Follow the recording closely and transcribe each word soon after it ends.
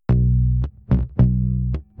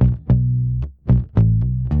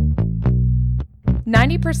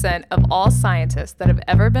90% of all scientists that have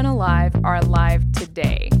ever been alive are alive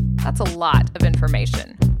today. That's a lot of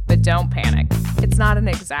information, but don't panic. It's not an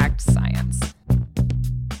exact science.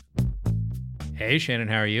 Hey, Shannon,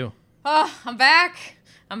 how are you? Oh, I'm back.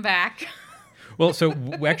 Well, so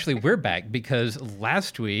actually we're back because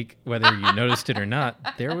last week, whether you noticed it or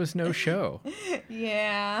not, there was no show.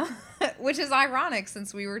 Yeah, which is ironic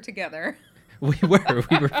since we were together. We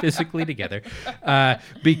were physically together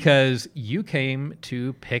because you came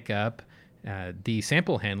to pick up the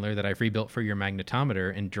sample handler that I've rebuilt for your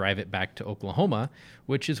magnetometer and drive it back to Oklahoma,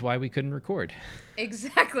 which is why we couldn't record.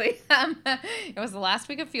 Exactly. It was the last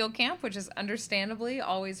week of field camp, which is understandably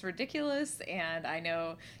always ridiculous. And I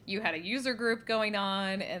know you had a user group going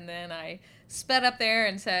on, and then I sped up there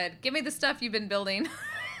and said, "Give me the stuff you've been building."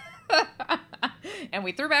 And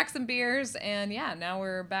we threw back some beers, and yeah, now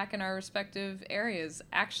we're back in our respective areas,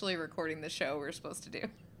 actually recording the show we're supposed to do.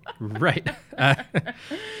 Right.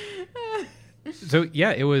 So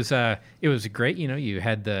yeah, it was great. You know, you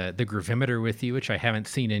had the gravimeter with you, which I haven't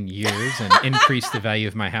seen in years, and increased the value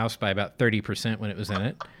of my house by about 30% when it was in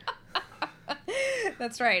it.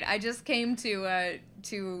 That's right. I just came to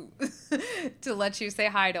let you say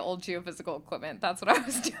hi to old geophysical equipment. That's what I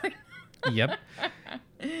was doing. Yep.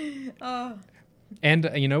 Oh. And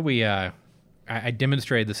I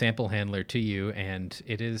demonstrated the sample handler to you, and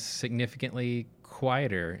it is significantly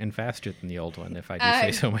quieter and faster than the old one, if I do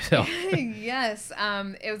say so myself. Yes.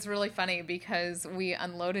 It was really funny because we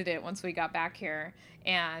unloaded it once we got back here,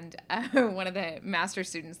 and one of the master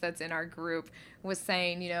students that's in our group was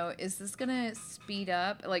saying, is this going to speed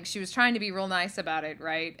up? Like, she was trying to be real nice about it,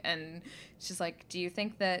 right? And she's like, do you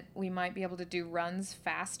think that we might be able to do runs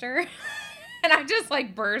faster? And I just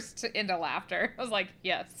burst into laughter. I was like,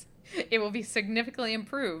 yes, it will be significantly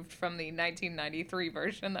improved from the 1993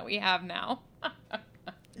 version that we have now.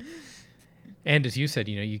 And as you said,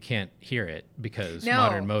 you can't hear it because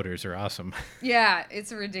modern motors are awesome. Yeah,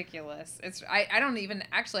 it's ridiculous. I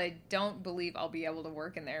don't believe I'll be able to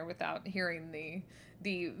work in there without hearing the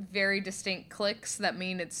very distinct clicks that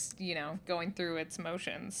mean it's, going through its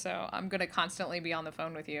motions. So I'm going to constantly be on the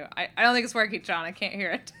phone with you. I don't think it's working, John. I can't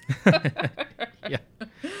hear it. Yeah.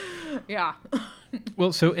 Yeah.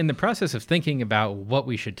 Well, so in the process of thinking about what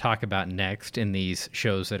we should talk about next in these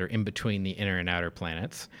shows that are in between the inner and outer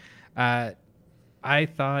planets, I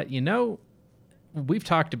thought, we've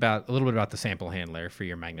talked a little bit about the sample handler for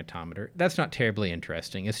your magnetometer. That's not terribly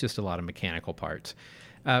interesting. It's just a lot of mechanical parts.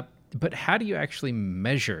 But how do you actually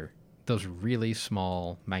measure those really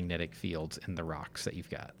small magnetic fields in the rocks that you've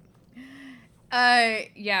got?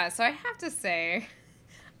 Yeah, so I have to say,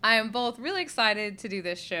 I am both really excited to do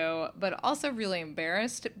this show, but also really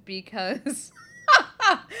embarrassed because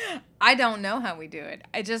I don't know how we do it.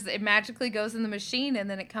 It magically goes in the machine and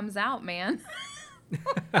then it comes out, man.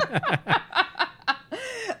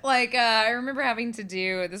 I remember having to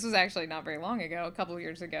do, this was actually not very long ago, a couple of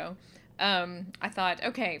years ago. I thought,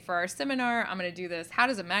 okay, for our seminar, I'm going to do this. How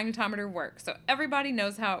does a magnetometer work? So everybody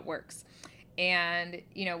knows how it works. And,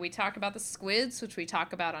 we talk about the squids, which we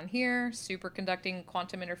talk about on here, superconducting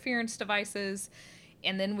quantum interference devices.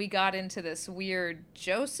 And then we got into this weird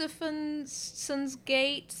Josephson's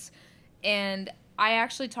gates. And I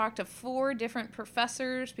actually talked to 4 different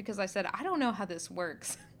professors because I said, I don't know how this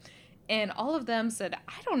works. And all of them said,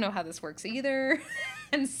 I don't know how this works either.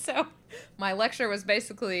 And so my lecture was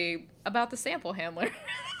basically about the sample handler.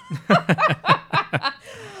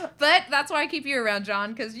 But that's why I keep you around,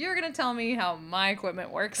 John, because you're going to tell me how my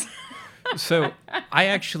equipment works. So I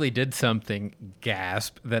actually did something,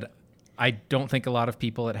 gasp, that I don't think a lot of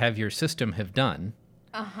people that have your system have done.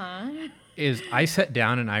 Uh-huh. Is I sat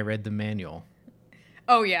down and I read the manual.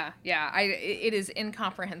 Oh, yeah. Yeah. It is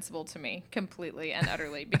incomprehensible to me completely and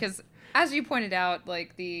utterly because as you pointed out,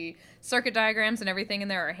 the circuit diagrams and everything in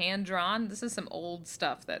there are hand-drawn. This is some old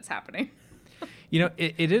stuff that's happening.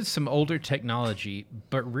 It is some older technology,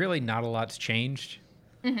 but really not a lot's changed.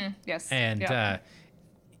 Mm-hmm. Yes. And, I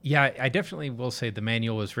definitely will say the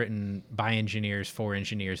manual was written by engineers for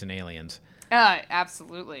engineers and aliens.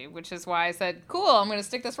 Absolutely, which is why I said, cool, I'm going to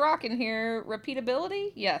stick this rock in here.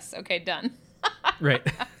 Repeatability? Yes. Okay, done. Right.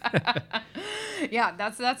 Yeah,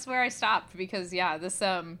 that's where I stopped because, this...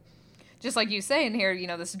 just like you say in here,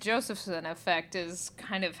 this Josephson effect is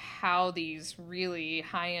kind of how these really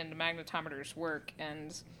high-end magnetometers work,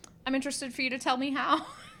 and I'm interested for you to tell me how.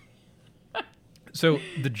 So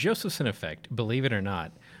the Josephson effect, believe it or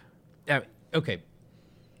not, okay,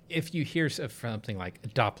 if you hear of something like a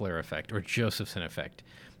Doppler effect or Josephson effect,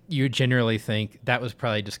 you generally think that was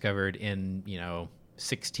probably discovered in,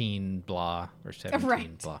 16 blah or 17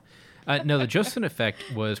 right. blah. No, the Josephson effect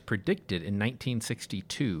was predicted in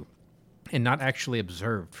 1962 and not actually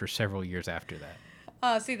observed for several years after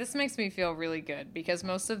that. See, this makes me feel really good because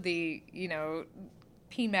most of the,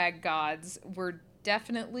 PMAG gods were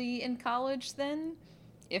definitely in college then,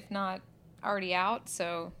 if not already out.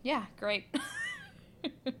 So, yeah, great.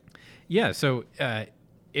 Yeah, so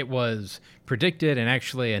it was predicted, and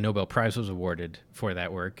actually a Nobel Prize was awarded for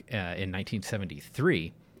that work in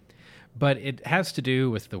 1973. But it has to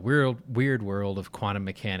do with the weird world of quantum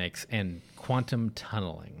mechanics and quantum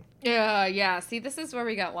tunneling. Yeah. See, this is where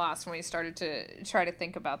we got lost when we started to try to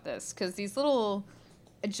think about this, because these little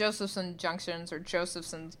Josephson junctions or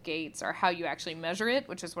Josephson gates are how you actually measure it,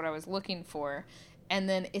 which is what I was looking for. And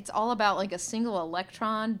then it's all about like a single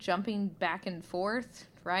electron jumping back and forth,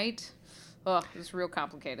 right? Oh, it's real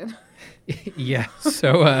complicated. Yeah.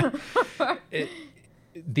 So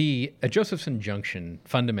a Josephson junction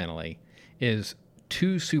fundamentally is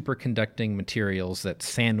two superconducting materials that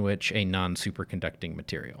sandwich a non-superconducting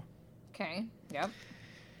material. Okay. Yep.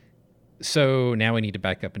 So now we need to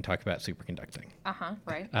back up and talk about superconducting.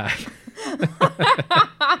 Right.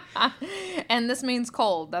 And this means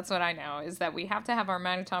cold. That's what I know, is that we have to have our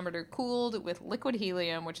magnetometer cooled with liquid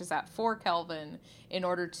helium, which is at 4 Kelvin, in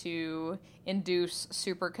order to induce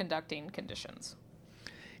superconducting conditions.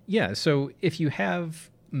 Yeah, so if you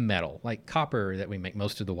have metal, like copper that we make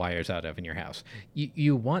most of the wires out of in your house,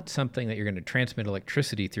 you want something that you're going to transmit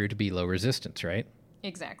electricity through to be low resistance, right?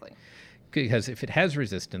 Exactly. Because if it has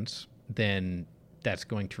resistance, then that's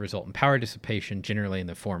going to result in power dissipation, generally in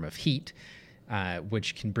the form of heat,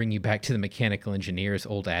 which can bring you back to the mechanical engineer's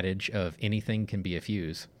old adage of anything can be a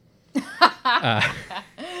fuse.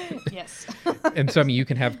 Yes. And so, I mean, you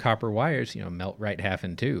can have copper wires, melt right half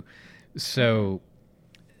in two. So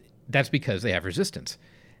that's because they have resistance.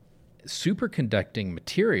 Superconducting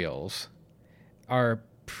materials are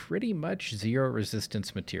pretty much zero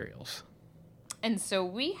resistance materials. And so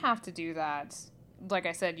we have to do that, like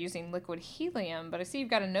I said, using liquid helium. But I see you've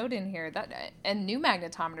got a note in here that, and new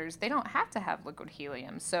magnetometers, they don't have to have liquid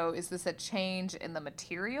helium. So is this a change in the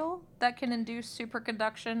material that can induce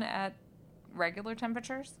superconduction at regular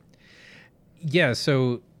temperatures? Yeah,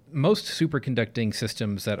 so most superconducting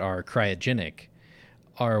systems that are cryogenic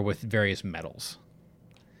are with various metals.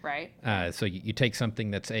 Right. So you take something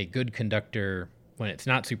that's a good conductor when it's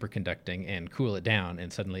not superconducting and cool it down,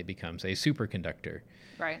 and suddenly it becomes a superconductor.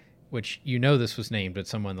 Right. Which, this was named, but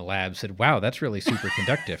someone in the lab said, wow, that's really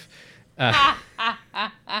superconductive. That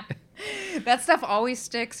stuff always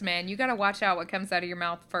sticks, man. You got to watch out what comes out of your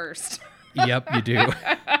mouth first. Yep, you do.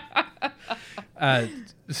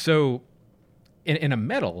 So in a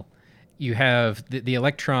metal, you have the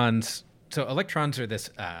electrons. So electrons are this,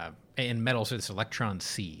 in metals are this electron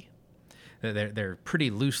sea. They're pretty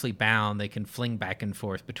loosely bound. They can fling back and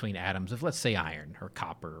forth between atoms of, let's say, iron or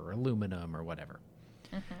copper or aluminum or whatever.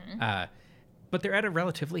 Mm-hmm. But they're at a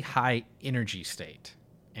relatively high energy state,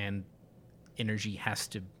 and energy has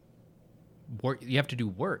to work. You have to do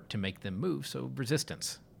work to make them move. So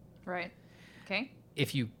resistance. Right. Okay.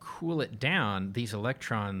 If you cool it down, these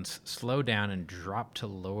electrons slow down and drop to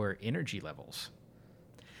lower energy levels.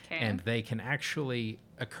 Okay. And they can actually,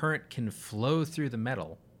 a current can flow through the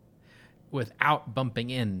metal without bumping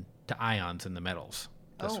into ions in the metals.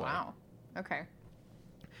 Oh, wow. Okay.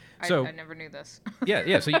 So, I never knew this.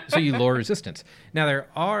 Yeah. So you lower resistance. Now, there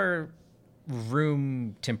are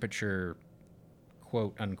room temperature,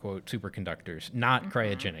 quote unquote, superconductors, not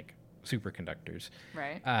cryogenic superconductors.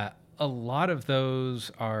 Right. A lot of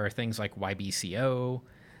those are things like YBCO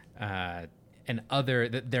and other,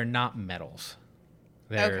 they're not metals.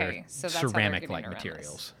 They're so that's ceramic-like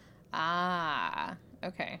materials.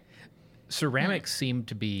 Okay. Ceramics seem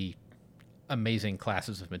to be amazing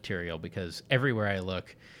classes of material because everywhere I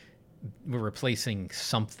look, we're replacing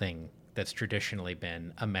something that's traditionally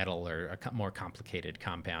been a metal or a more complicated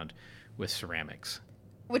compound with ceramics.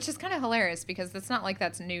 Which is kind of hilarious because it's not like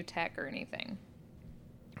that's new tech or anything.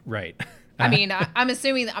 Right. I mean, I'm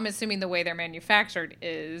assuming the way they're manufactured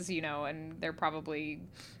is, and they're probably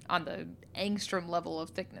on the angstrom level of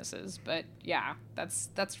thicknesses. But yeah,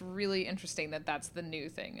 that's really interesting that that's the new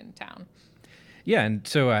thing in town. Yeah, and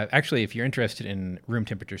so actually, if you're interested in room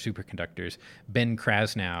temperature superconductors, Ben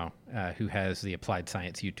Krasnow, who has the Applied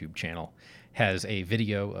Science YouTube channel, has a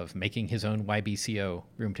video of making his own YBCO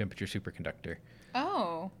room temperature superconductor.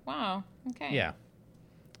 Oh, wow. Okay. Yeah.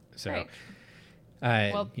 So. Great.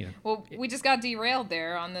 Well, we just got derailed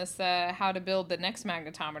there on this how to build the next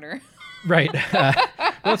magnetometer. Right. Well,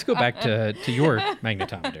 let's go back to your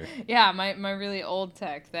magnetometer. Yeah, my really old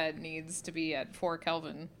tech that needs to be at 4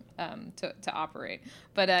 Kelvin to operate.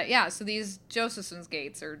 But yeah, so these Josephson's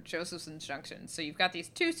gates or Josephson's junctions. So you've got these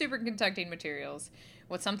two superconducting materials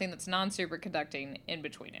with something that's non-superconducting in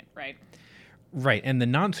between it, right? Right, and the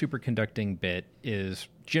non-superconducting bit is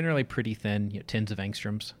generally pretty thin, tens of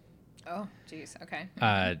angstroms. Oh, geez. Okay.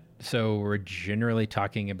 So we're generally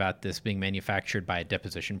talking about this being manufactured by a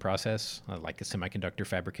deposition process, like a semiconductor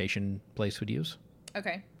fabrication place would use.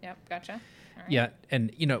 Okay. Yep. Gotcha. All right. Yeah,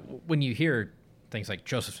 and when you hear things like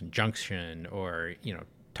Josephson junction or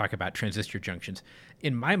talk about transistor junctions,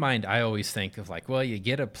 in my mind I always think of like, well, you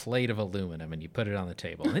get a plate of aluminum and you put it on the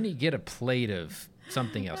table, and then you get a plate of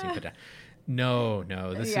something else and you put it. No,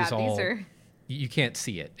 this is all. You can't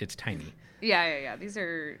see it. It's tiny. Yeah. These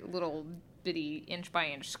are little bitty inch by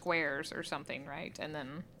inch squares or something, right? And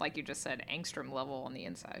then, like you just said, angstrom level on the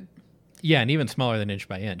inside. Yeah, and even smaller than inch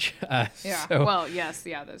by inch. Yeah. Well, yes.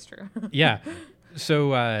 Yeah, that's true. Yeah.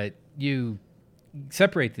 So you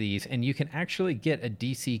separate these, and you can actually get a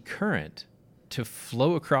DC current to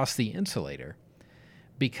flow across the insulator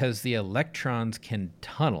because the electrons can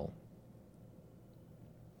tunnel.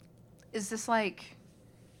 Is this like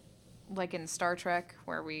in Star Trek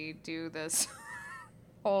where we do this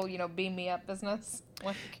whole, beam me up business?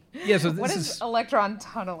 Like, yeah, so what is electron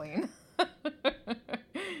tunneling?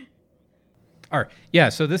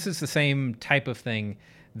 So this is the same type of thing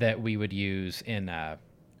that we would use in a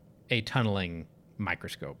tunneling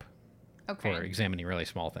microscope for examining really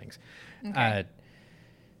small things. Okay.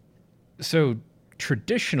 So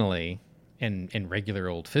traditionally, in regular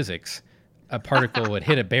old physics, a particle would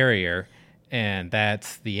hit a barrier, and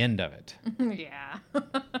that's the end of it. Yeah.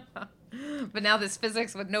 But now this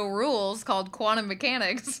physics with no rules called quantum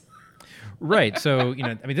mechanics. Right. So,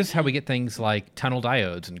 this is how we get things like tunnel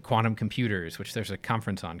diodes and quantum computers, which there's a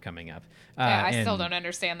conference on coming up. Yeah, I still don't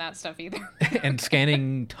understand that stuff either. And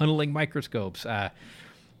scanning tunneling microscopes.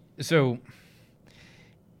 So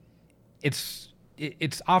it's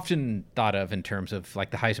often thought of in terms of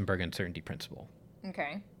like the Heisenberg uncertainty principle.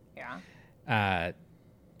 Okay. Yeah.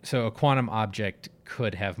 So a quantum object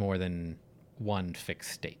could have more than one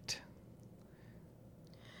fixed state.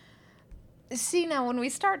 See, now when we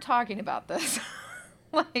start talking about this,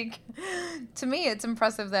 like, to me, it's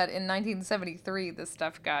impressive that in 1973 this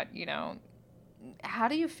stuff got, how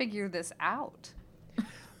do you figure this out?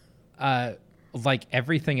 Like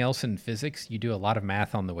everything else in physics, you do a lot of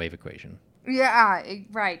math on the wave equation. Yeah,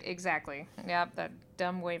 right, exactly. Yep, that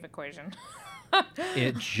dumb wave equation.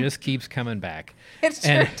 It just keeps coming back. It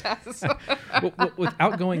sure does.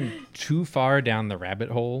 Without going too far down the rabbit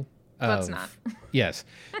hole. Let's not. Yes.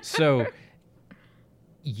 So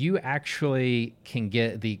you actually can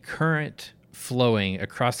get the current flowing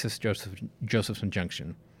across this Josephson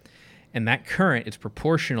junction. And that current is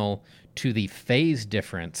proportional to the phase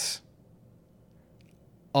difference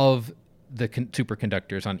of the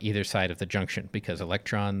superconductors on either side of the junction, because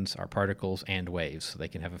electrons are particles and waves, so they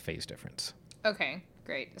can have a phase difference. Okay,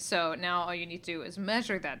 great. So now all you need to do is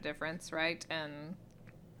measure that difference, right? And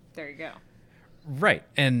there you go. Right.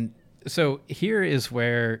 And so here is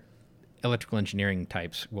where electrical engineering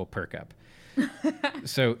types will perk up.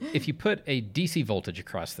 So if you put a DC voltage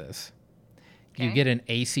across this, you get an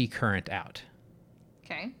AC current out.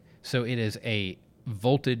 Okay. So it is a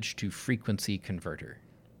voltage to frequency converter.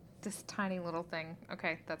 This tiny little thing.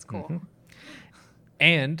 Okay, that's cool. Mm-hmm.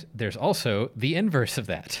 And there's also the inverse of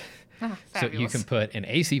that. Oh, so you can put an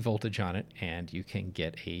AC voltage on it, and you can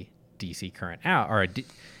get a DC current out, or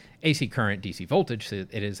AC current DC voltage. So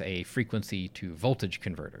it is a frequency to voltage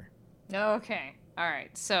converter. Okay. All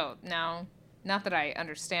right. So now, not that I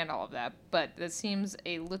understand all of that, but that seems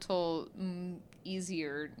a little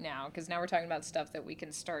easier now, because now we're talking about stuff that we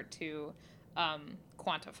can start to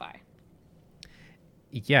quantify.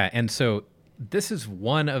 Yeah, and so this is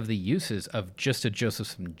one of the uses of just a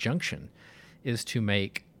Josephson junction, is to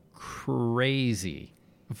make crazy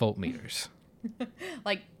voltmeters.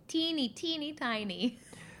 Like teeny tiny.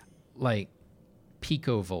 Like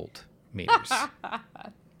picovolt meters.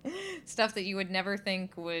 Stuff that you would never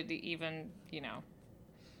think would even,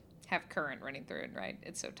 have current running through it, right?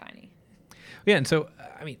 It's so tiny. Yeah, and so,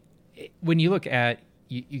 when you look at,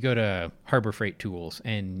 you go to Harbor Freight Tools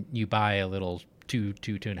and you buy a little two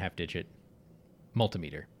and a half digit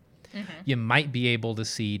multimeter. Mm-hmm. You might be able to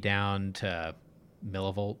see down to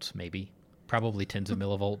millivolts, maybe, probably tens of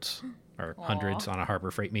millivolts or hundreds on a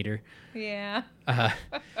Harbor Freight meter. Yeah.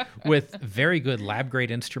 With very good lab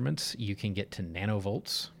grade instruments, you can get to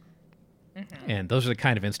nanovolts. Mm-hmm. And those are the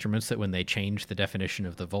kind of instruments that when they changed the definition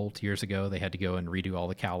of the volt years ago, they had to go and redo all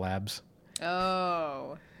the Cal labs.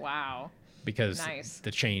 Oh, wow. because Nice.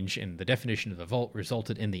 the change in the definition of the volt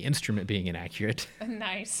resulted in the instrument being inaccurate.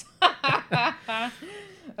 Nice.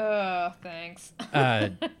 Oh, thanks.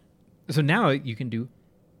 So now you can do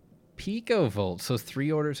picovolts, so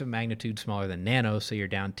 3 orders of magnitude smaller than nano, so you're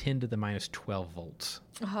down 10 to the minus 12 volts.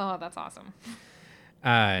 Oh, that's awesome.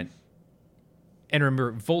 And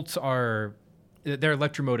remember, volts are they're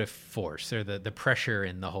electromotive force. They're the pressure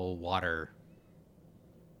in the whole water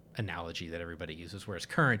analogy that everybody uses, whereas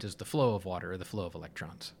current is the flow of water or the flow of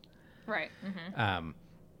electrons. Right. Mm-hmm.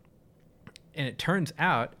 And it turns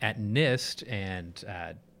out at NIST and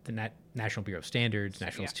the National Bureau of Standards,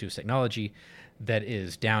 National Yeah. Institute of Technology, that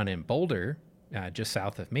is down in Boulder, just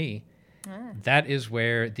south of me, that is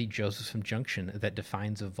where the Josephson junction that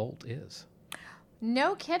defines a volt is.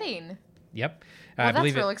 No kidding. Yep. Well, I that's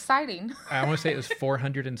believe real exciting. I want to say it was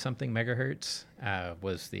 400 and something megahertz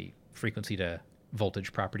was the frequency to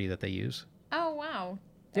voltage property that they use. Oh, wow.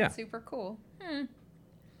 Yeah. That's super cool.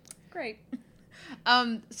 Great.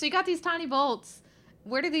 So you got these tiny bolts.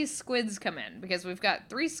 Where do these squids come in? Because we've got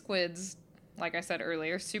 3 squids, like I said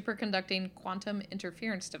earlier, superconducting quantum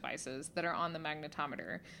interference devices that are on the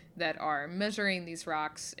magnetometer that are measuring these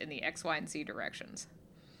rocks in the X, Y, and Z directions.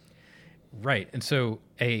 Right. And so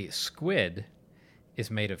a squid is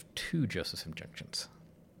made of 2 Josephson junctions.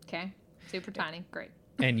 Okay. Super tiny. Great.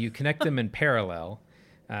 And you connect them in parallel.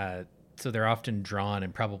 So they're often drawn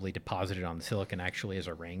and probably deposited on the silicon actually as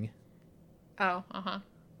a ring. Oh, uh-huh.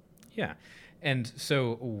 Yeah. And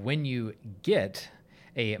so when you get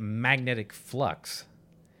a magnetic flux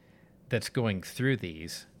that's going through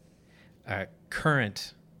these,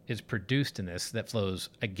 current is produced in this that flows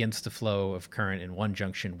against the flow of current in one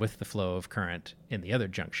junction with the flow of current in the other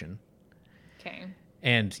junction. Okay.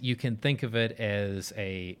 And you can think of it as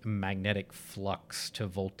a magnetic flux to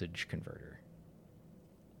voltage converter.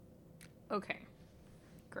 Okay.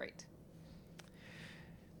 Great.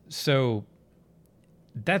 So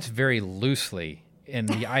that's very loosely in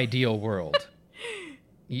the ideal world.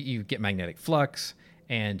 You get magnetic flux,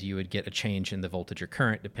 and you would get a change in the voltage or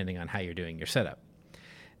current depending on how you're doing your setup.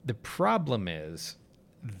 The problem is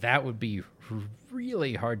that would be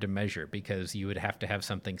really hard to measure because you would have to have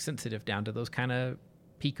something sensitive down to those kind of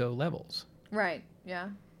pico levels. Right. Yeah.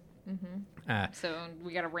 So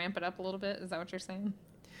we got to ramp it up a little bit. Is that what you're saying?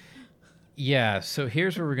 Yeah, so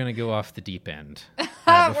here's where we're going to go off the deep end.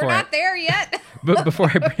 We're not there yet. But before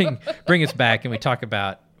I bring us back and we talk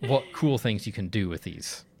about what cool things you can do with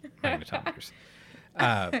these magnetometers.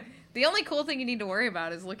 The only cool thing you need to worry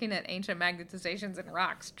about is looking at ancient magnetizations in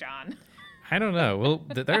rocks, John. I don't know. Well,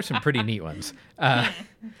 there are some pretty neat ones.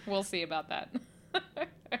 We'll see about that.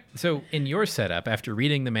 So in your setup, after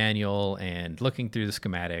reading the manual and looking through the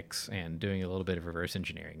schematics and doing a little bit of reverse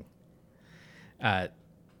engineering,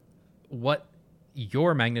 what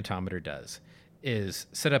your magnetometer does is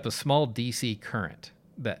set up a small DC current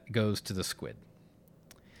that goes to the squid.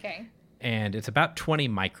 Okay. And it's about 20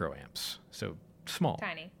 microamps, so small.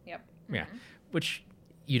 Tiny. Yep. Yeah, which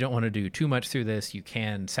you don't want to do too much through this. You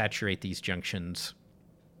can saturate these junctions,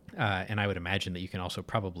 and I would imagine that you can also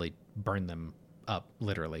probably burn them up,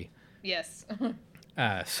 literally. Yes.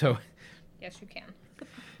 So Yes, you can.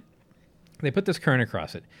 they put this current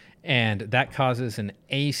across it, and that causes an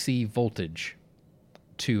AC voltage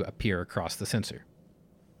to appear across the sensor.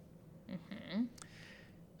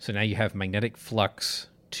 So now you have magnetic flux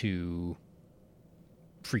to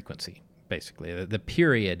frequency, basically. The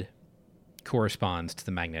period corresponds to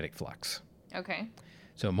the magnetic flux. Okay.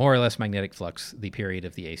 So more or less magnetic flux, the period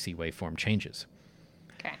of the AC waveform changes.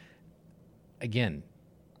 Okay. Again,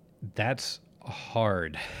 that's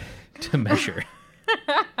hard to measure.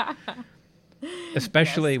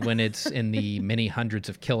 Especially when it's in the many hundreds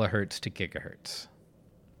of kilohertz to gigahertz,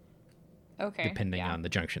 Okay. depending on the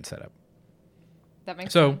junction setup. That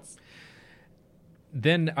makes So- sense.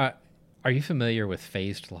 Then, are you familiar with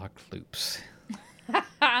phased lock loops?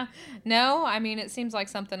 No, I mean, it seems like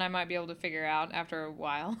something I might be able to figure out after a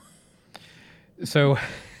while. So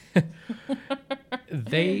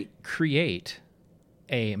they create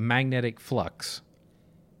a magnetic flux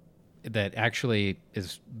that actually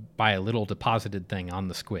is by a little deposited thing on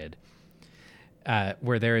the squid,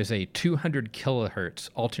 where there is a 200 kilohertz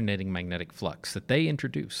alternating magnetic flux that they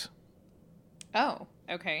introduce. Oh,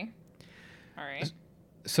 okay. All right.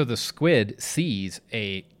 So the squid sees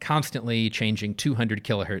a constantly changing 200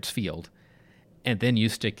 kilohertz field, and then you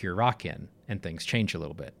stick your rock in, and things change a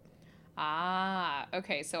little bit. Ah,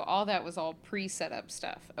 okay. So all that was all pre-set up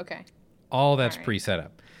stuff. Okay. All that's All right. pre-set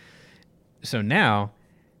up. So now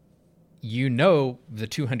you know the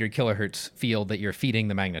 200 kilohertz field that you're feeding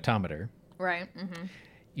the magnetometer. Right. Mm-hmm.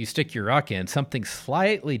 You stick your rock in, something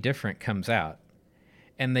slightly different comes out,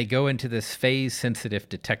 and they go into this phase-sensitive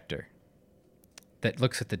detector that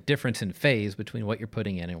looks at the difference in phase between what you're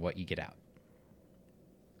putting in and what you get out.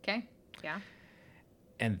 Okay. Yeah.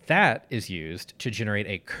 And that is used to generate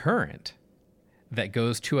a current that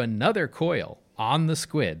goes to another coil on the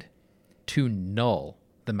squid to null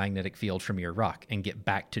the magnetic field from your rock and get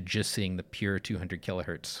back to just seeing the pure 200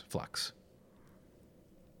 kilohertz flux.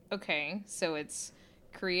 Okay, so it's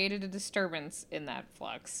created a disturbance in that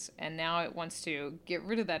flux, and now it wants to get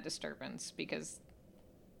rid of that disturbance because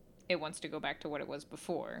it wants to go back to what it was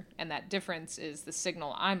before, and that difference is the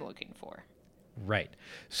signal I'm looking for. Right.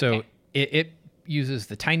 So it uses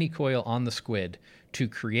the tiny coil on the squid to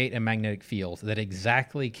create a magnetic field that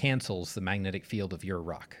exactly cancels the magnetic field of your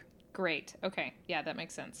rock. Great. Okay. Yeah, that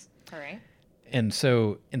makes sense. All right. And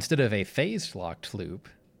so instead of a phase locked loop,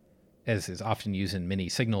 as is often used in many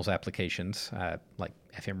signals applications, like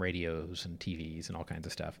FM radios and TVs and all kinds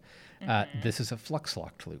of stuff, this is a flux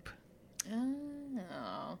locked loop.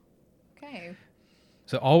 Oh, okay.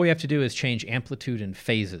 So all we have to do is change amplitude and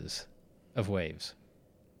phases of waves.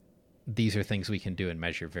 These are things we can do and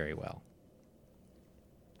measure very well.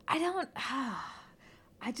 I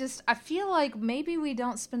feel like maybe we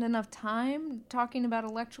don't spend enough time talking about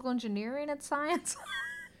electrical engineering at science.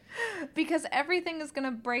 Because everything is going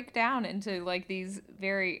to break down into like these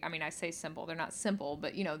very, I mean, I say simple, they're not simple,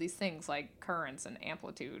 but you know, these things like currents and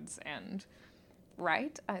amplitudes and,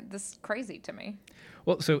 right? This is crazy to me.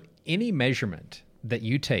 Well, so any measurement that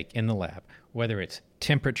you take in the lab, whether it's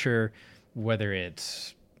temperature, whether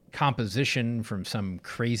it's composition from some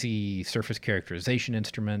crazy surface characterization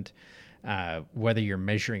instrument, whether you're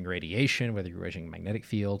measuring radiation, whether you're measuring magnetic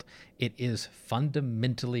field, it is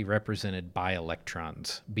fundamentally represented by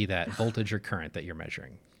electrons, be that voltage or current that you're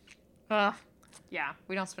measuring. Yeah,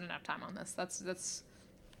 we don't spend enough time on this. That's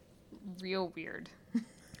real weird.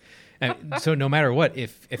 So no matter what,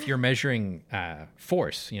 if you're measuring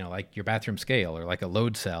force, you know, like your bathroom scale or like a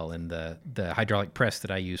load cell in the hydraulic press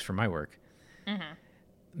that I use for my work,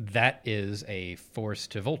 that is a force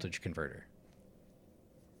to voltage converter.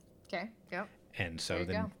 Okay. Yep. And so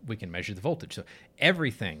then we can measure the voltage. So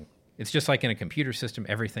everything, it's just like in a computer system,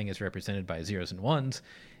 everything is represented by zeros and ones.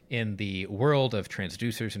 In the world of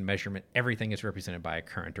transducers and measurement, everything is represented by a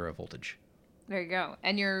current or a voltage. There you go.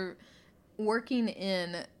 And you're working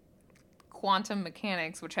in quantum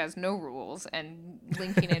mechanics, which has no rules, and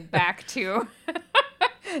linking it back to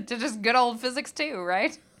to just good old physics too,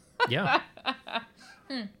 right? Yeah.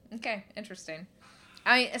 Okay, interesting.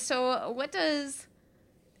 So what does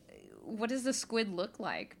the squid look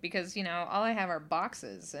like? Because, you know, all I have are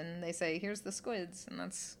boxes, and they say, here's the squids, and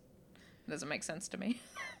that doesn't make sense to me.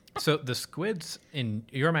 So the squids in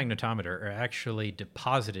your magnetometer are actually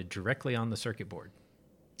deposited directly on the circuit board.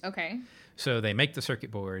 Okay. So they make the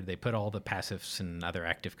circuit board, they put all the passives and other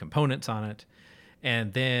active components on it,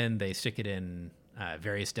 and then they stick it in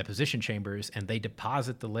various deposition chambers, and they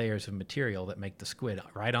deposit the layers of material that make the squid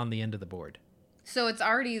right on the end of the board. So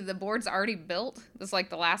the board's already built? That's like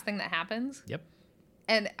the last thing that happens? Yep.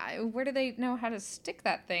 And where do they know how to stick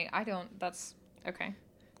that thing? Okay.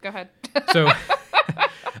 Go ahead. So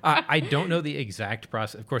I don't know the exact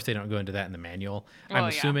process. Of course, they don't go into that in the manual. I'm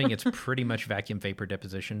assuming it's pretty much vacuum vapor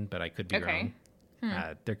deposition, but I could be wrong.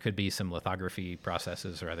 There could be some lithography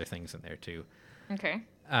processes or other things in there too. Okay.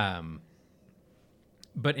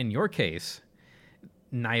 But in your case,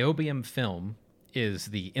 niobium film is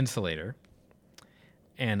the insulator,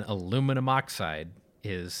 and aluminum oxide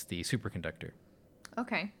is the superconductor.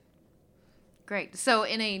 Okay. Great. So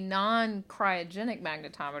in a non-cryogenic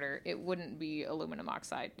magnetometer, it wouldn't be aluminum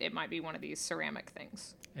oxide. It might be one of these ceramic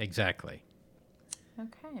things. Exactly.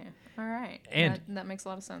 Okay. All right. And that makes a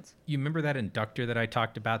lot of sense. You remember that inductor that I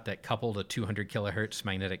talked about that coupled a 200 kilohertz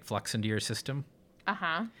magnetic flux into your system?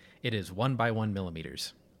 Uh-huh. It is 1 by 1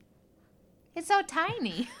 millimeters. It's so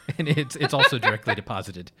tiny. And it's also directly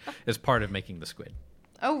deposited as part of making the squid.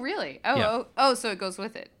 Oh, really? So it goes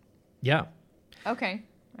with it. Yeah. Okay.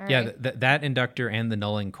 All yeah, right. that inductor and the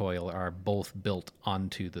nulling coil are both built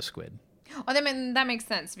onto the squid. Oh, that makes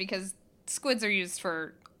sense because squids are used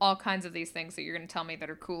for all kinds of these things that you're going to tell me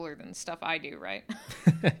that are cooler than stuff I do, right?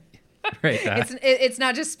 Right. It's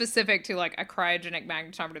not just specific to like a cryogenic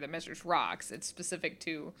magnetometer that measures rocks. It's specific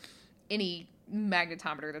to any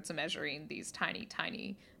magnetometer that's measuring these tiny,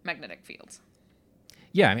 tiny magnetic fields.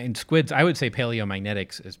 Yeah, I mean, squids, I would say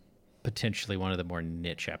paleomagnetics is potentially one of the more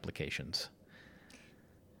niche applications.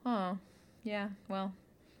 Oh, yeah. Well,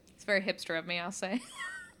 it's very hipster of me, I'll say.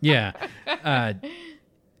 Yeah.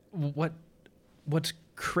 What's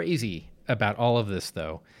crazy about all of this,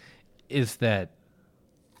 though, is that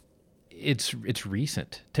it's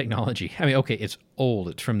recent technology. I mean, okay, it's old.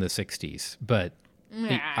 It's from the 60s, but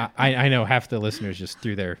I know half the listeners just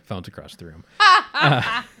threw their phones across the room.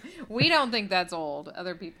 We don't think that's old.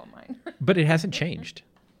 Other people might. But it hasn't changed.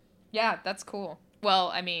 Yeah, that's cool.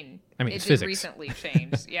 Well, I mean it's it did physics. recently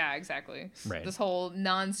change. Yeah, exactly. Right. This whole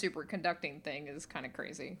non-superconducting thing is kind of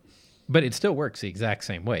crazy. But it still works the exact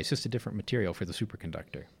same way. It's just a different material for the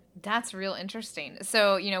superconductor. That's real interesting.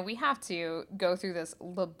 So, we have to go through this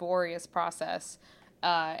laborious process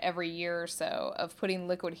every year or so of putting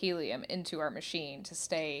liquid helium into our machine to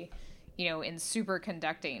stay, in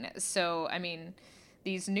superconducting. So, I mean,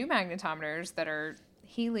 these new magnetometers that are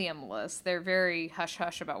heliumless, they're very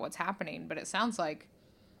hush-hush about what's happening, but it sounds like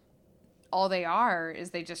all they are is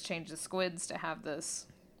they just change the squids to have this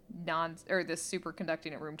this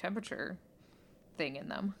superconducting at room temperature thing in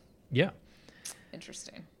them. Yeah.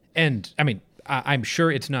 Interesting. And, I mean, I'm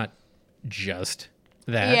sure it's not just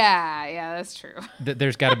that. Yeah, that's true.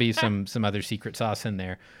 There's got to be some other secret sauce in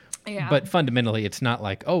there. Yeah. But fundamentally, it's not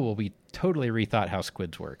like, oh, well, we totally rethought how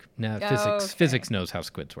squids work. No, physics knows how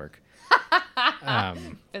squids work.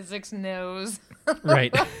 Physics knows.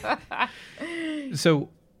 Right. So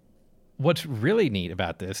what's really neat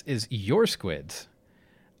about this is your squids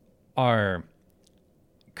are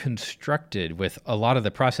constructed with a lot of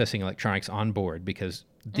the processing electronics on board because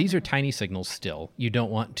these are tiny signals still. You don't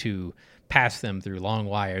want to pass them through long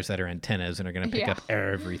wires that are antennas and are going to pick up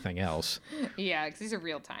everything else. Yeah, because these are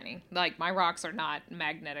real tiny. Like, my rocks are not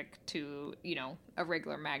magnetic to, a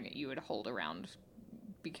regular magnet you would hold around,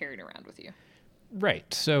 be carried around with you.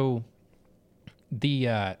 Right. So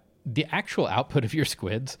the actual output of your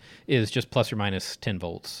squids is just plus or minus 10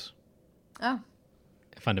 volts. Oh.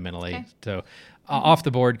 Fundamentally. Okay. So off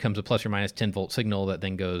the board comes a plus or minus 10 volt signal that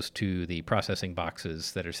then goes to the processing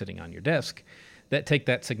boxes that are sitting on your desk that take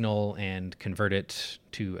that signal and convert it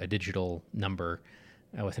to a digital number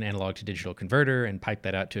with an analog to digital converter and pipe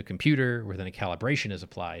that out to a computer where then a calibration is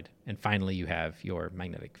applied. And finally, you have your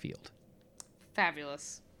magnetic field.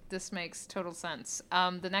 Fabulous. This makes total sense.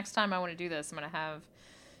 The next time I want to do this, I'm going to have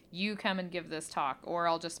you come and give this talk, or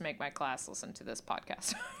I'll just make my class listen to this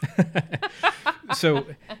podcast. So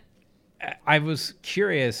I was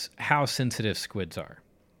curious how sensitive squids are.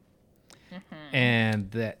 Mm-hmm.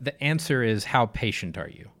 And the answer is, how patient are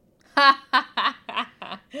you?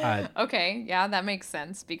 Okay, yeah, that makes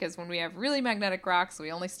sense, because when we have really magnetic rocks,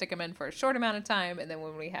 we only stick them in for a short amount of time, and then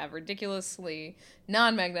when we have ridiculously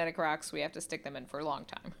non-magnetic rocks, we have to stick them in for a long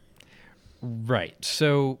time. Right.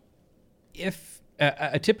 So if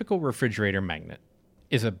a typical refrigerator magnet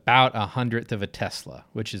is about 1/100th of a Tesla,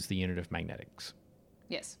 which is the unit of magnetics.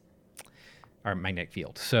 Yes. Or magnetic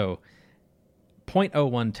field. So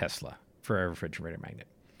 0.01 Tesla for a refrigerator magnet.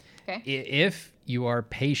 Okay. If you are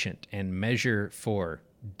patient and measure for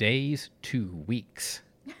days to weeks,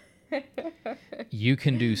 you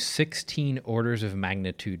can do 16 orders of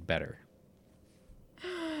magnitude better.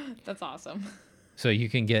 That's awesome. So you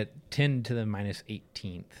can get 10 to the minus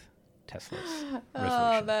 18th Teslas resolution.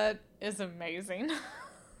 Oh, that is amazing.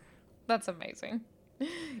 That's amazing.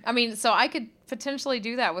 I mean, so I could potentially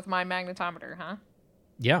do that with my magnetometer, huh?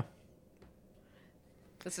 Yeah.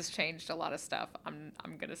 This has changed a lot of stuff, I'm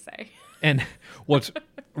going to say. And what's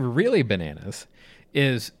really bananas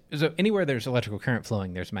is, so anywhere there's electrical current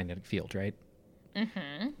flowing, there's a magnetic field, right?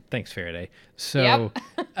 Mm-hmm. Thanks, Faraday. So,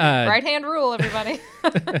 right-hand rule, everybody.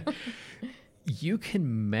 You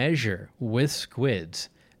can measure with squids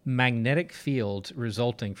magnetic fields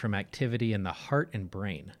resulting from activity in the heart and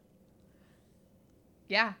brain.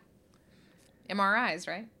 Yeah. MRIs,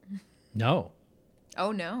 right? No.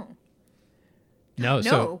 Oh, no. No,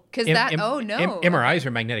 No, because MRIs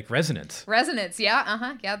are magnetic resonance. Resonance, yeah,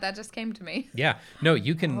 uh-huh. Yeah, that just came to me. Yeah. No,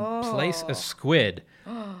 you can place a squid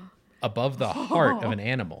above the heart of an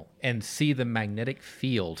animal and see the magnetic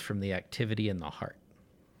field from the activity in the heart.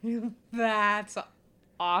 That's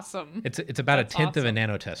awesome. It's about a tenth of a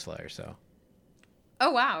nanotesla or so.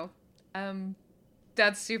 Oh, wow.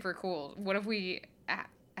 That's super cool. What have we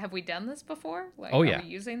done this before? Like, oh, yeah. Are we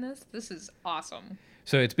using this? This is awesome.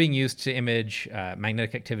 So it's being used to image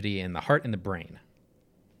magnetic activity in the heart and the brain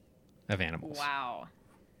of animals.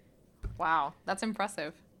 Wow, that's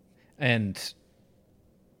impressive. And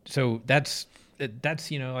so that's like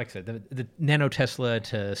I said, the nanotesla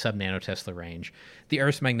to sub-nanotesla range. The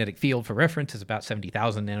Earth's magnetic field, for reference, is about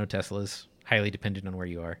 70,000 nanoteslas, highly dependent on where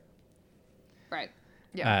you are. Right.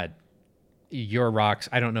 Yeah. Your rocks,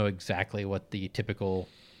 I don't know exactly what the typical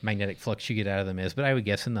magnetic flux you get out of them is, but I would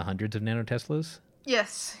guess in the hundreds of nanoteslas.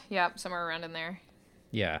 Yes. Yep. Somewhere around in there.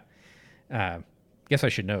 Yeah. Guess I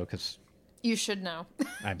should know because... You should know.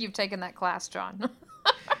 You've taken that class, John.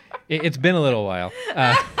 It's been a little while.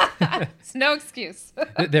 It's no excuse.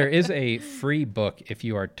 There is a free book if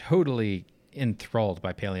you are totally enthralled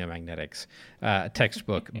by paleomagnetics, a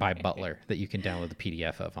textbook by Butler that you can download the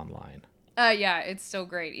PDF of online. Yeah, it's still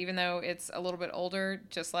great. Even though it's a little bit older,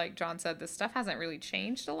 just like John said, this stuff hasn't really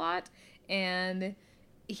changed a lot. And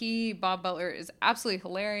Bob Butler, is absolutely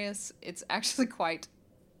hilarious. It's actually quite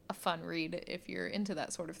a fun read if you're into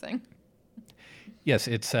that sort of thing. Yes,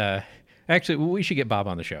 it's actually, we should get Bob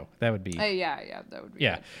on the show. That would be... yeah, that would be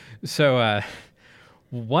Yeah. good. So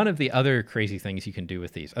one of the other crazy things you can do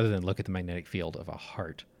with these, other than look at the magnetic field of a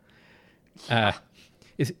heart,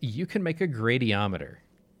 is you can make a gradiometer.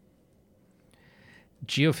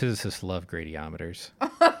 Geophysicists love gradiometers.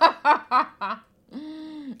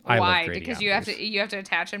 I Why? love Because you have to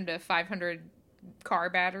attach them to 500 car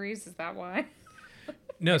batteries? Is that why?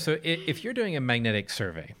 No, so if you're doing a magnetic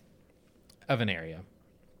survey of an area,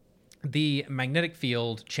 the magnetic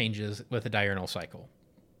field changes with a diurnal cycle.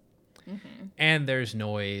 Mm-hmm. And there's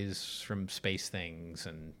noise from space things,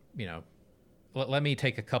 and, let me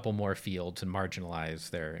take a couple more fields and marginalize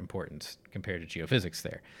their importance compared to geophysics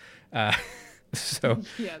there. So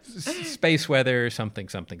Yes. Space weather, something.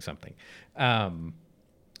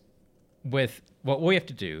 With what we have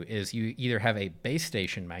to do is you either have a base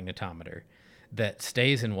station magnetometer that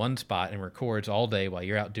stays in one spot and records all day while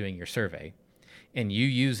you're out doing your survey, and you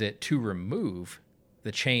use it to remove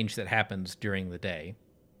the change that happens during the day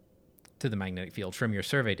to the magnetic field from your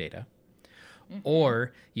survey data. Mm-hmm.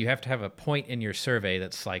 Or you have to have a point in your survey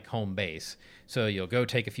that's like home base. So you'll go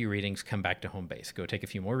take a few readings, come back to home base. Go take a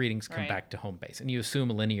few more readings, come back to home base. And you assume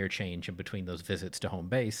a linear change in between those visits to home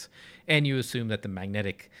base. And you assume that the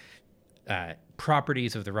magnetic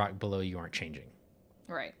properties of the rock below you aren't changing.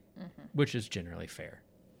 Right. Mm-hmm. Which is generally fair.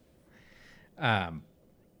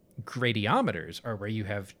 Gradiometers are where you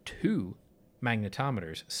have two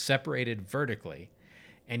magnetometers separated vertically,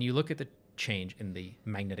 and you look at the change in the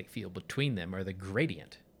magnetic field between them, or the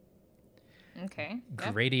gradient. Okay.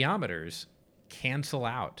 Yep. Gradiometers cancel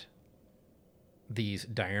out these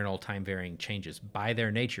diurnal time varying changes by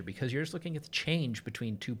their nature, because you're just looking at the change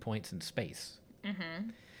between 2 points in space. Mm-hmm.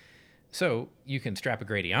 So you can strap a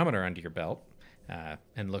gradiometer under your belt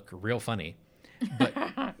and look real funny,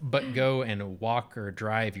 but go and walk or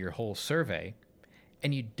drive your whole survey,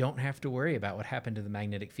 and you don't have to worry about what happened to the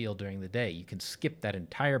magnetic field during the day. You can skip that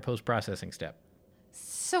entire post-processing step.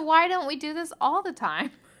 So why don't we do this all the time?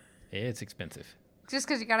 It's expensive. Just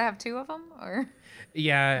because you got to have two of them? Or?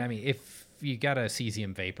 Yeah, I mean, if you got a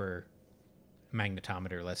cesium vapor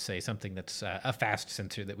magnetometer, let's say, something that's a fast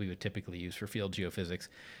sensor that we would typically use for field geophysics,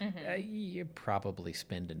 you probably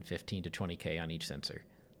spend in 15 to 20K on each sensor.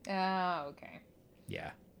 Oh, okay. Yeah.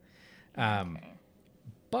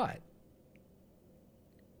 But...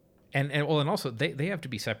 And also they have to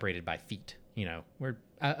be separated by feet. Where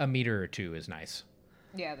a meter or two is nice.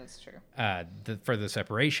 Yeah, that's true. The further the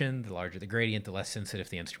separation, the larger the gradient, the less sensitive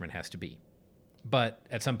the instrument has to be. But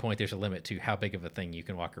at some point, there's a limit to how big of a thing you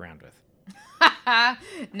can walk around with.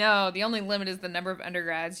 No, the only limit is the number of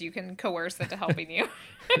undergrads you can coerce into helping you.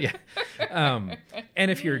 Yeah.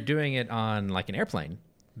 And if you're doing it on like an airplane,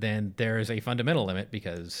 then there is a fundamental limit,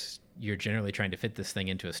 because you're generally trying to fit this thing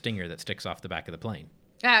into a stinger that sticks off the back of the plane.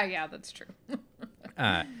 Yeah, that's true.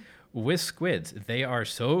 With squids, they are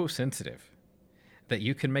so sensitive that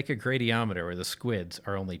you can make a gradiometer where the squids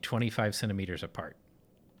are only 25 centimeters apart.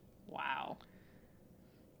 Wow.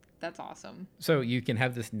 That's awesome. So you can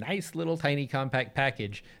have this nice little tiny compact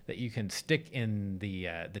package that you can stick in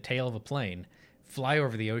the tail of a plane, fly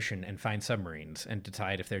over the ocean and find submarines and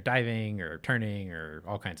decide if they're diving or turning or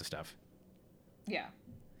all kinds of stuff. Yeah.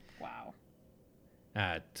 Wow.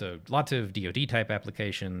 So lots of DoD type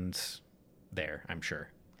applications there, I'm sure.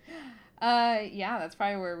 Yeah, that's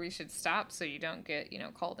probably where we should stop, so you don't get,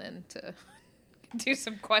 called in to do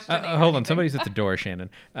some questioning. Hold on, somebody's at the door, Shannon.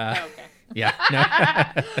 Okay. Yeah.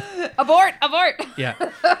 No. Abort! Yeah.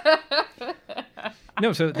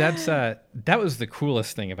 No, so that was the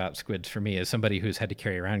coolest thing about squids for me, as somebody who's had to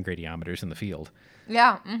carry around gradiometers in the field.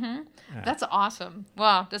 Yeah. Mm-hmm. That's awesome.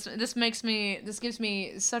 Wow. This gives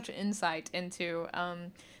me such insight into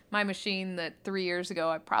my machine that 3 years ago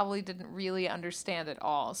I probably didn't really understand at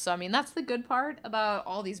all. So, I mean, that's the good part about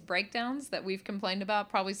all these breakdowns that we've complained about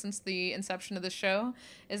probably since the inception of the show,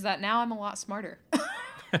 is that now I'm a lot smarter.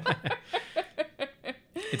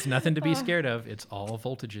 It's nothing to be scared of. It's all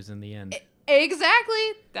voltages in the end.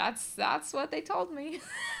 Exactly. That's what they told me.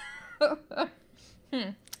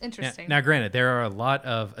 Interesting. Now, granted, there are a lot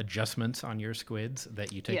of adjustments on your squids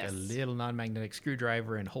that you take Yes. a little non-magnetic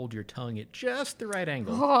screwdriver and hold your tongue at just the right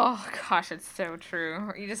angle. Oh gosh, it's so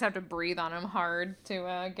true. You just have to breathe on them hard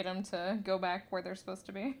to get them to go back where they're supposed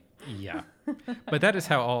to be. Yeah. But that is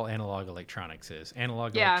how all analog electronics is.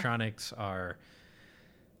 Analog electronics are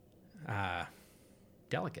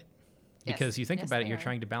delicate. Because you think about it, you're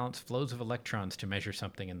trying to balance flows of electrons to measure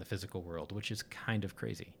something in the physical world, which is kind of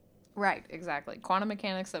crazy. Right, exactly. Quantum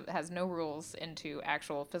mechanics has no rules into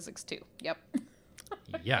actual physics too. Yep.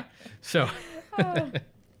 Yeah. So,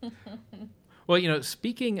 well,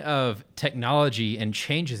 speaking of technology and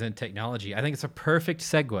changes in technology, I think it's a perfect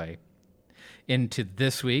segue into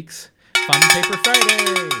this week's Fun Paper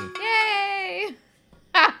Friday. Yay!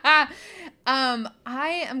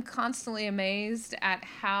 I am constantly amazed at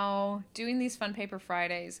how doing these Fun Paper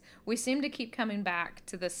Fridays, we seem to keep coming back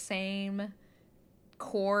to the same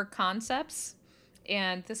core concepts,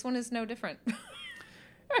 and this one is no different.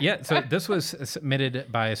 Yeah, so this was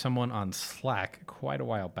submitted by someone on Slack quite a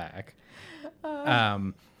while back.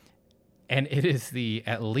 And it is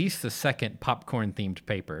at least the second popcorn-themed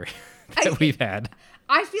paper that we've had.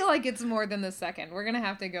 I feel like it's more than the second. We're gonna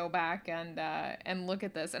have to go back and look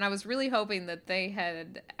at this. And I was really hoping that they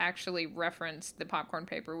had actually referenced the popcorn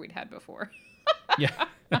paper we'd had before. Yeah.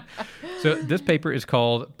 So this paper is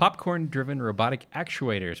called Popcorn-Driven Robotic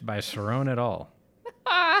Actuators by Cerrone et al.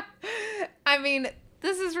 I mean,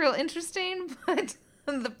 this is real interesting, but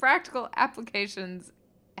the practical applications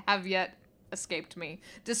have yet escaped me,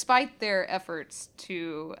 despite their efforts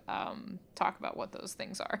to talk about what those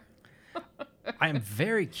things are. I am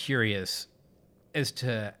very curious as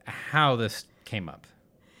to how this came up.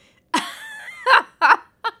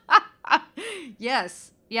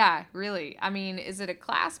 Yes. Yeah, really. I mean, is it a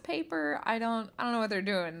class paper? I don't know what they're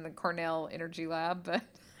doing in the Cornell Energy Lab, but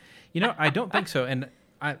I don't think so. And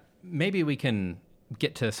maybe we can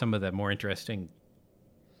get to some of the more interesting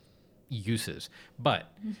uses.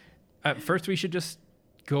 But first, we should just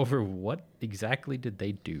go over what exactly did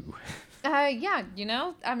they do. Yeah,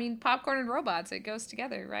 I mean, popcorn and robots, it goes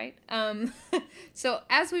together, right? So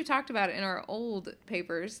as we've talked about in our old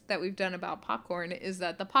papers that we've done about popcorn, is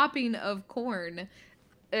that the popping of corn,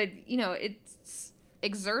 it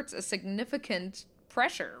exerts a significant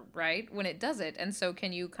pressure, right, when it does it. And so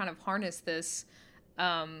can you kind of harness this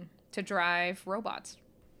to drive robots?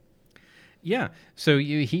 Yeah. So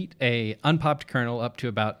you heat a unpopped kernel up to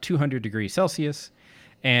about 200 degrees Celsius,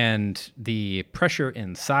 and the pressure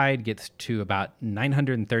inside gets to about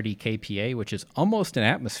 930 kPa, which is almost an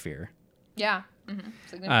atmosphere. Yeah. Mm-hmm.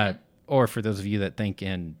 Significant. Or for those of you that think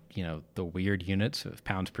in, the weird units of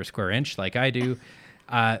pounds per square inch like I do,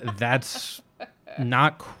 that's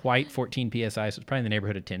not quite 14 psi, so it's probably in the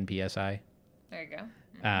neighborhood of 10 psi. There you go.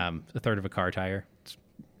 A third of a car tire. It's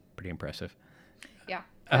pretty impressive. Yeah.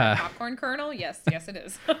 Popcorn kernel? Yes, it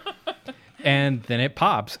is. And then it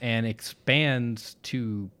pops and expands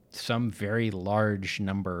to some very large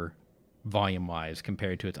number volume-wise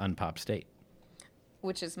compared to its unpopped state.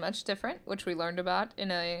 Which is much different, which we learned about in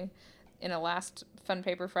a last Fun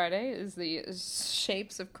Paper Friday, is the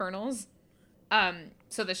shapes of kernels.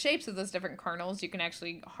 So the shapes of those different kernels you can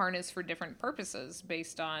actually harness for different purposes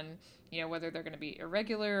based on, whether they're going to be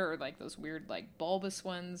irregular or like those weird like bulbous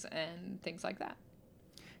ones and things like that.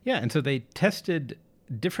 Yeah, and so they tested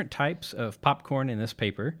different types of popcorn in this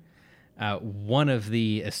paper. One of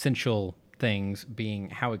the essential things being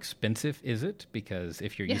how expensive is it? Because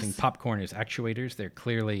if you're using popcorn as actuators, they're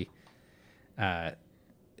clearly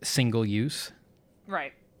single use.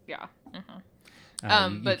 Right. Yeah.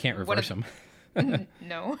 Mm-hmm. You can't reverse them.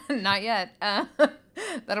 No, not yet.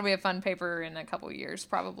 That'll be a fun paper in a couple of years,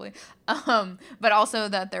 probably. But also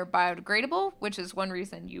that they're biodegradable, which is one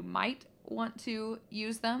reason you might want to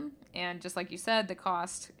use them. And just like you said, the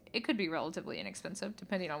cost, it could be relatively inexpensive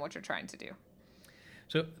depending on what you're trying to do.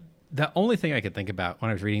 So the only thing I could think about when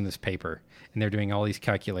I was reading this paper and they're doing all these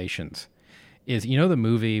calculations is, the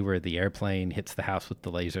movie where the airplane hits the house with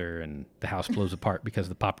the laser and the house blows apart because of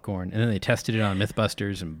the popcorn, and then they tested it on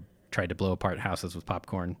Mythbusters and tried to blow apart houses with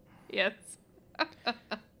popcorn. Yes.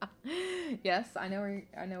 Yes, I know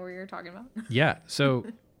where you're talking about. Yeah. So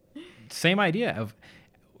same idea of,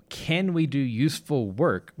 can we do useful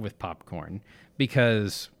work with popcorn?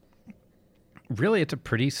 Because really it's a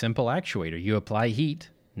pretty simple actuator. You apply heat,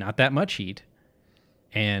 not that much heat,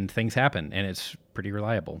 and things happen, and it's pretty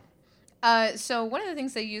reliable. So one of the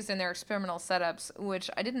things they used in their experimental setups, which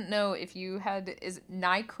I didn't know if you had, is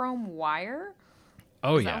nichrome wire.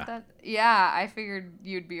 Oh, is yeah. Yeah, I figured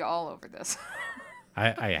you'd be all over this.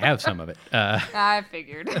 I have some of it. I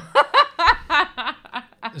figured.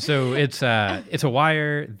 So it's a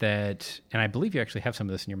wire that, and I believe you actually have some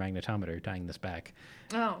of this in your magnetometer, tying this back.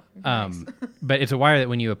 Oh, nice. But it's a wire that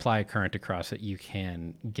when you apply a current across it, you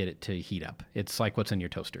can get it to heat up. It's like what's in your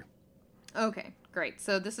toaster. Okay, great.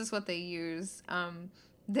 So this is what they use.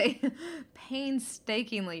 They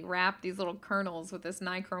painstakingly wrap these little kernels with this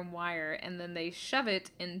nichrome wire, and then they shove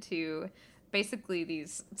it into basically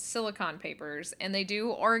these silicon papers, and they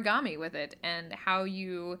do origami with it. And how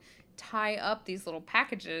you tie up these little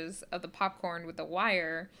packages of the popcorn with the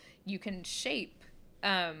wire, you can shape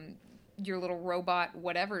your little robot,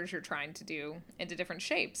 whatever's you're trying to do, into different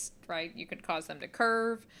shapes, right? You could cause them to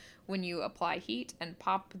curve. When you apply heat and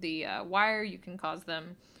pop the wire, you can cause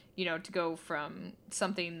them, to go from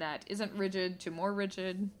something that isn't rigid to more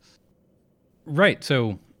rigid. Right.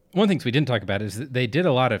 So one of the things we didn't talk about is that they did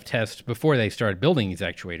a lot of tests before they started building these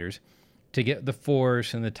actuators to get the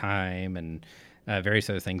force and the time and various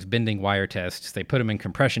other things, bending wire tests. They put them in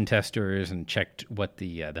compression testers and checked what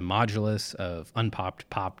the modulus of unpopped,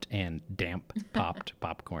 popped, and damp popped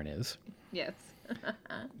popcorn is. Yes.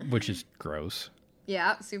 Which is gross.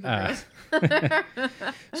 Yeah, super gross.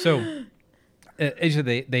 So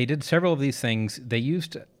actually, they did several of these things. They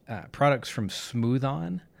used products from Smooth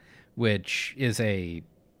On, which is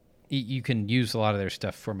you can use a lot of their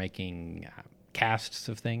stuff for making casts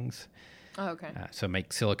of things. Oh, okay. So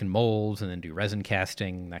make silicon molds and then do resin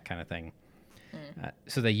casting, that kind of thing.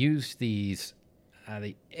 So they used these,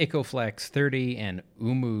 the EcoFlex 30 and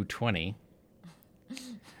Umu 20,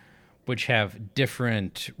 which have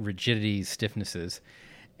different rigidities, stiffnesses.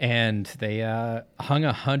 And they hung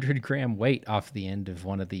 100-gram weight off the end of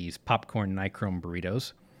one of these popcorn nichrome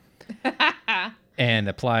burritos and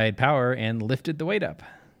applied power and lifted the weight up.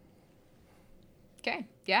 Okay.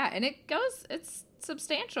 Yeah, and it's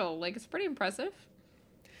substantial. Like, it's pretty impressive.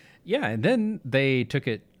 Yeah, and then they took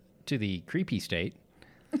it to the creepy state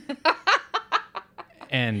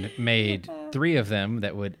and made 3 of them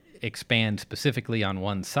that would expand specifically on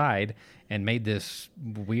one side and made this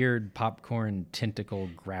weird popcorn tentacle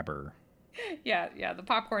grabber. Yeah, the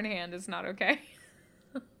popcorn hand is not okay.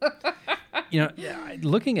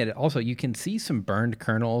 Looking at it also, you can see some burned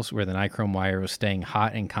kernels where the nichrome wire was staying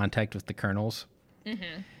hot in contact with the kernels.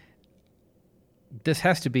 Mm-hmm. This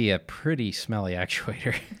has to be a pretty smelly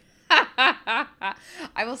actuator.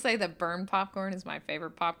 I will say that burned popcorn is my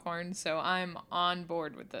favorite popcorn, so I'm on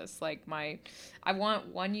board with this. Like, I want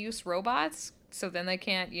one-use robots, so then they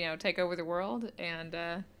can't, take over the world, and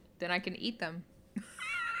then I can eat them.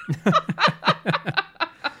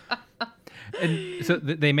 And so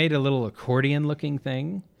they made a little accordion-looking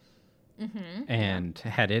thing, and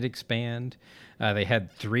had it expand. They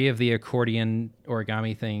had 3 of the accordion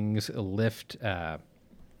origami things lift.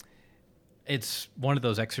 It's one of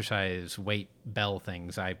those exercise weight bell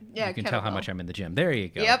things. You can tell how much I'm in the gym. There you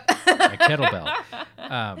go. Yep. A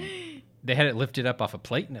kettlebell. They had it lifted up off a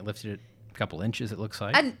plate, and it lifted it a couple inches, it looks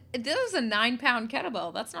like. And this is a 9-pound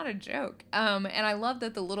kettlebell. That's not a joke. And I love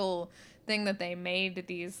that the little thing that they made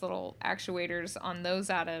these little actuators on those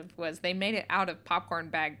out of was they made it out of popcorn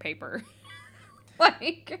bag paper.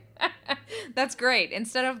 Like, that's great.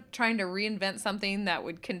 Instead of trying to reinvent something that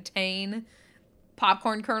would contain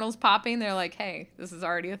popcorn kernels popping, they're like, hey, this is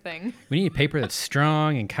already a thing. We need a paper that's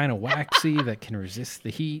strong and kind of waxy that can resist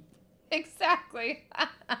the heat. Exactly.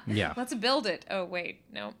 Yeah. Let's build it. Oh, wait.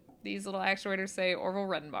 No. These little actuators say Orville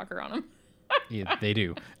Redenbacher on them. Yeah, they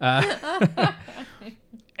do.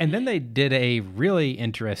 And then they did a really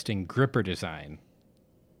interesting gripper design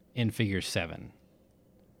in Figure 7.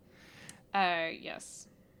 Yes.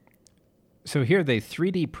 So here they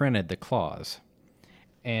 3D printed the claws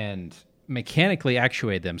and mechanically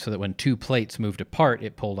actuated them so that when 2 plates moved apart,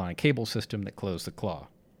 it pulled on a cable system that closed the claw.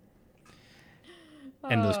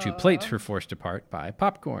 And those 2 plates were forced apart by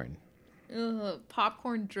popcorn.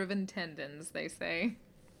 Popcorn-driven tendons, they say.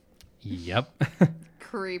 Yep.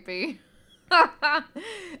 Creepy. I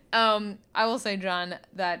will say, John,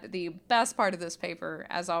 that the best part of this paper,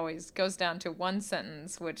 as always, goes down to one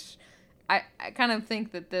sentence, which I kind of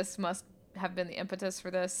think that this must have been the impetus for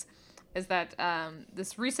this, is that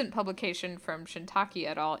this recent publication from Shintaki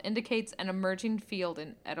et al. Indicates an emerging field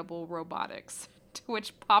in edible robotics, to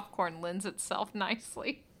which popcorn lends itself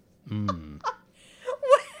nicely.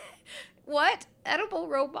 What? Edible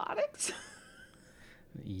robotics?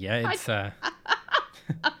 Yeah, it's...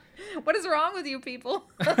 What is wrong with you people?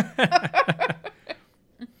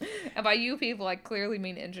 And by you people, I clearly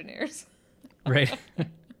mean engineers. Right.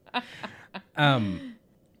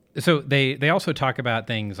 So they also talk about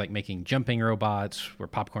things like making jumping robots where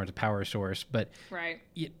popcorn's a power source. But, right.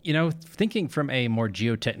 Thinking from a more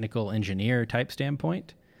geotechnical engineer type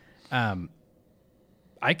standpoint,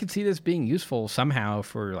 I could see this being useful somehow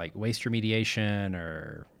for like waste remediation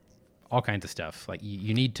or all kinds of stuff. Like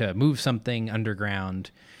you need to move something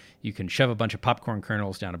underground. You can shove a bunch of popcorn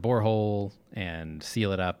kernels down a borehole and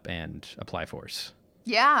seal it up and apply force.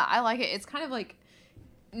 Yeah, I like it. It's kind of like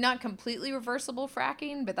not completely reversible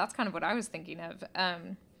fracking, but that's kind of what I was thinking of.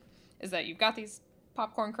 Is that you've got these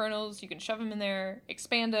popcorn kernels, you can shove them in there,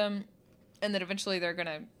 expand them, and then eventually they're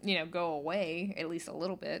going to, go away at least a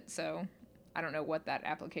little bit. So I don't know what that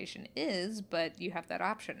application is, but you have that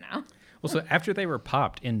option now. Well, so after they were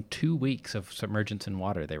popped, in 2 weeks of submergence in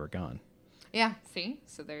water, they were gone. Yeah, see?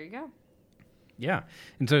 So there you go. Yeah.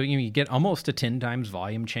 And so you get almost a 10 times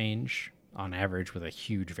volume change on average with a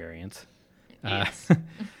huge variance Yes.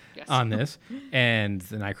 Yes. on this. And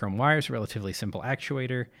the nichrome wire is a relatively simple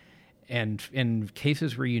actuator. And in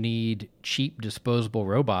cases where you need cheap disposable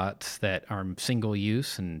robots that are single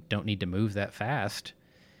use and don't need to move that fast,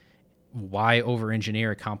 why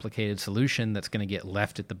over-engineer a complicated solution that's going to get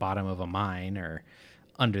left at the bottom of a mine or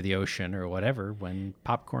under the ocean or whatever when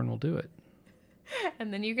popcorn will do it?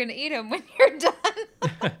 And then you can eat them when you're done.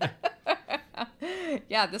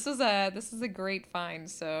 Yeah, this is a great find.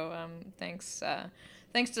 So thanks to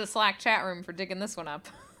the Slack chat room for digging this one up.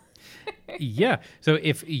 Yeah. So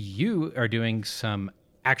if you are doing some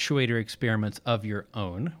actuator experiments of your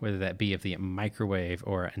own, whether that be of the microwave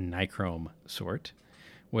or a nichrome sort,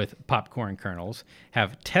 with popcorn kernels,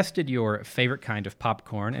 have tested your favorite kind of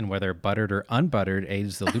popcorn and whether buttered or unbuttered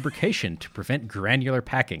aids the lubrication to prevent granular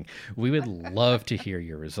packing, we would love to hear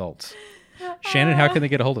your results. Shannon, how can they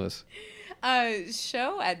get a hold of us?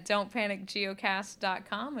 Show at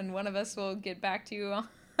don'tpanicgeocast.com, and one of us will get back to you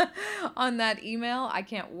on that email. I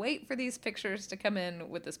can't wait for these pictures to come in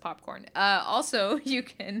with this popcorn. Also, you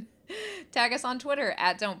can tag us on Twitter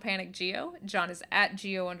at don'tpanicgeo. John is at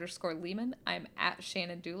geo_Lehman. I'm at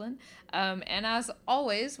Shannon Doolin. And as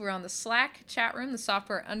always, we're on the Slack chat room, the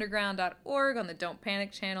softwareunderground.org, on the Don't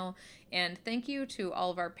Panic channel. And thank you to all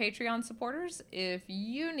of our Patreon supporters. If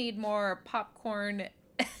you need more popcorn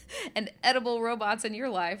and edible robots in your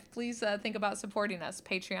life, please think about supporting us.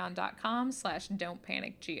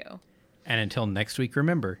 Patreon.com/don'tpanicgeo. And until next week,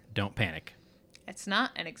 remember, don't panic. It's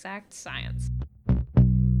not an exact science.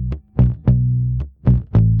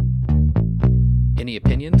 Any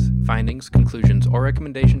opinions, findings, conclusions, or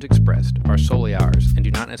recommendations expressed are solely ours and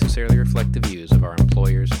do not necessarily reflect the views of our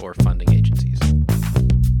employers or funding agencies.